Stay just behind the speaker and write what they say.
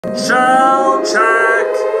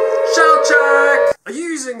Shellcheck! Shellcheck! Are you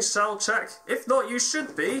using Shellcheck? If not, you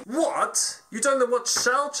should be. What? You don't know what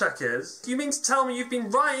Shellcheck is? You mean to tell me you've been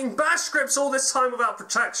writing bash scripts all this time without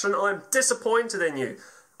protection? I'm disappointed in you.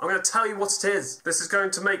 I'm going to tell you what it is. This is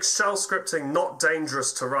going to make shell scripting not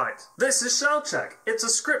dangerous to write. This is Shellcheck. It's a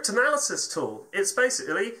script analysis tool. It's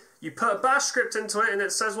basically, you put a bash script into it and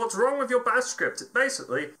it says what's wrong with your bash script. It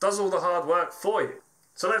basically does all the hard work for you.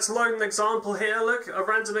 So let's load an example here, look, a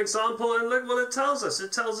random example, and look what it tells us.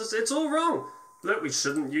 It tells us it's all wrong. Look, we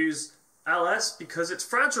shouldn't use ls because it's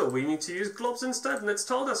fragile. We need to use globs instead, and it's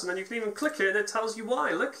told us, and then you can even click it and it tells you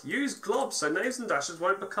why. Look, use globs so names and dashes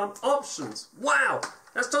won't become options. Wow,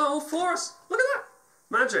 that's done it all for us. Look at that.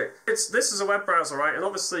 Magic. This is a web browser, right? And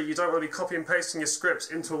obviously you don't want to be copy and pasting your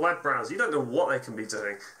scripts into a web browser. You don't know what they can be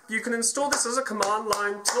doing. You can install this as a command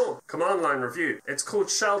line tool. Command line review. It's called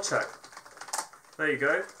Shellcheck. There you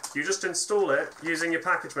go. You just install it using your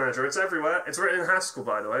package manager. It's everywhere. It's written in Haskell,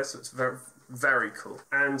 by the way, so it's very, very cool.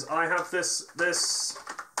 And I have this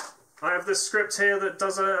script here that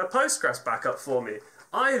does a Postgres backup for me.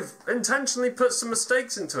 I've intentionally put some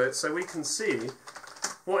mistakes into it so we can see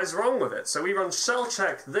what is wrong with it. So we run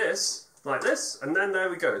shellcheck this, like this, and then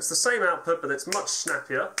there we go. It's the same output, but it's much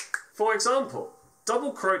snappier. For example,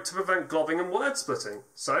 double quote to prevent globbing and word splitting.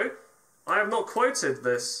 So I have not quoted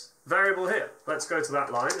this variable here. Let's go to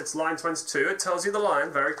that line. It's line 22. It tells you the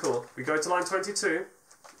line. Very cool. We go to line 22.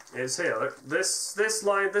 It's here. Look, this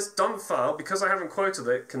line, this dump file, because I haven't quoted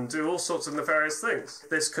it, can do all sorts of nefarious things.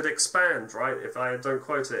 This could expand, right, if I don't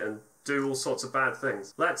quote it, and do all sorts of bad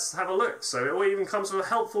things. Let's have a look. So it even comes with a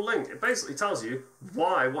helpful link. It basically tells you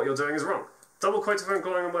why what you're doing is wrong. Double quote to prevent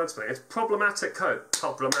globbing and word splitting. It's problematic code.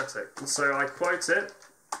 Problematic. And so I quote it,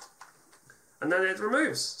 and then it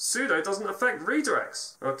removes. Sudo doesn't affect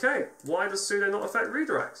redirects. Okay, why does sudo not affect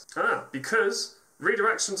redirects? Because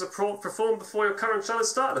redirections are performed before your current shell is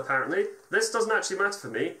started, apparently. This doesn't actually matter for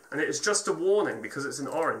me, and it is just a warning because it's in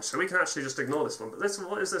orange, so we can actually just ignore this one. But this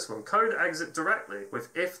one, what is this one? Code exit directly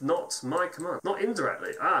with if not my command. Not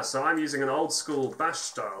indirectly. So I'm using an old school bash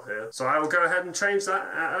style here. So I will go ahead and change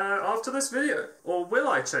that after this video. Or will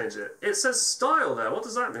I change it? It says style there. What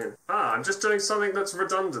does that mean? I'm just doing something that's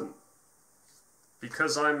redundant.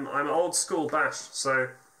 Because I'm old school bash, so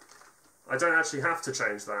I don't actually have to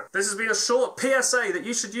change that. This has been a short PSA that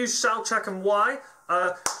you should use Shellcheck and why.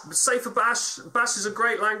 Safer bash. Bash is a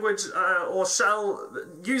great language, or shell.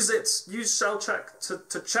 Use it. Use Shellcheck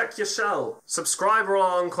to check your shell. Subscribe or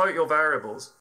I'll unquote your variables.